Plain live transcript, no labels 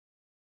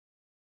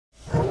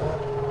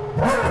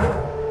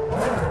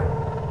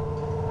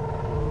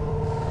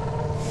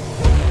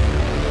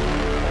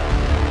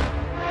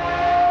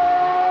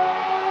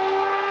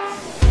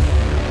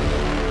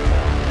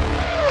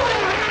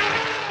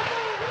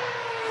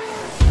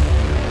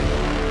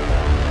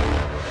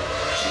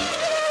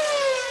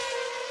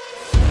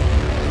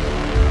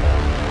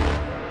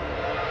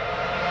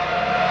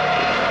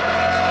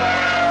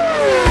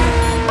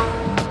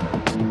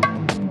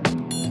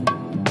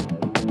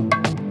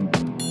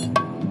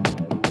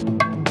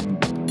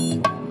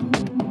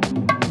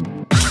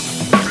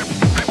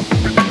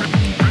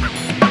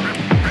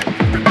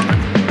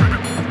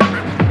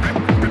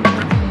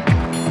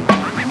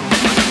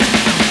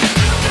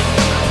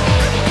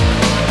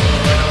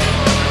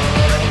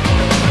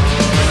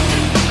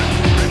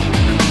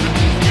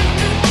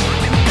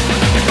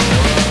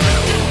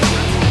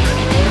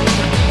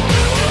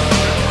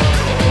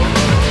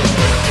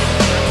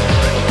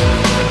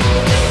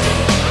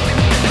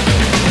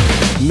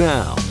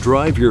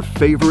drive your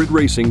favorite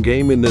racing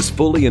game in this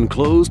fully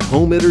enclosed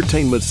home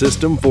entertainment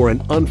system for an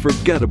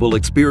unforgettable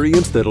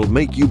experience that'll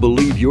make you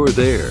believe you're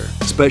there.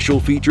 Special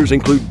features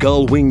include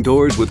Gull-wing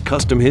doors with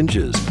custom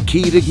hinges,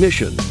 keyed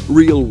ignition,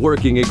 real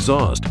working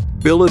exhaust,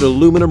 billet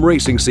aluminum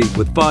racing seat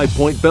with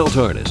 5-point belt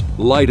harness,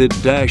 lighted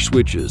dash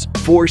switches,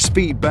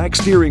 4-speed back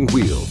steering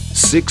wheel,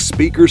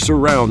 6-speaker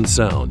surround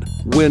sound,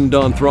 wind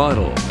on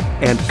throttle,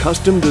 and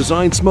custom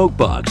designed smoke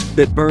box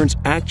that burns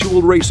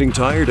actual racing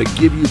tire to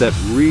give you that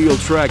real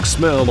track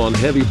smell on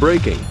heavy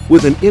braking,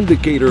 with an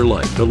indicator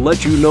light to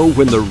let you know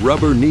when the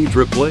rubber needs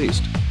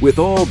replaced. With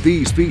all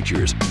these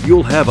features,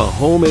 you'll have a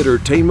home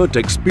entertainment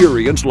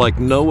experience like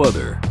no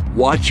other.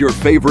 Watch your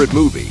favorite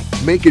movie,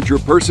 make it your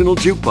personal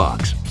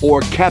jukebox,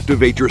 or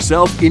captivate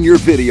yourself in your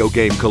video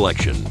game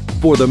collection.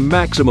 For the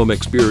maximum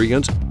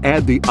experience,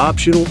 add the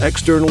optional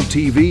external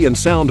TV and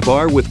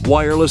soundbar with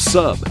wireless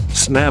sub.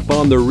 Snap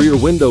on the rear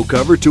window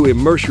cover to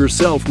immerse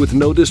yourself with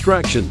no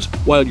distractions,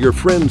 while your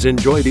friends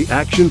enjoy the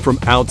action from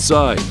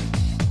outside.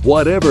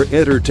 Whatever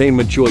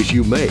entertainment choice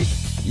you make,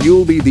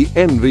 you'll be the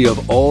envy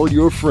of all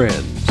your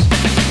friends.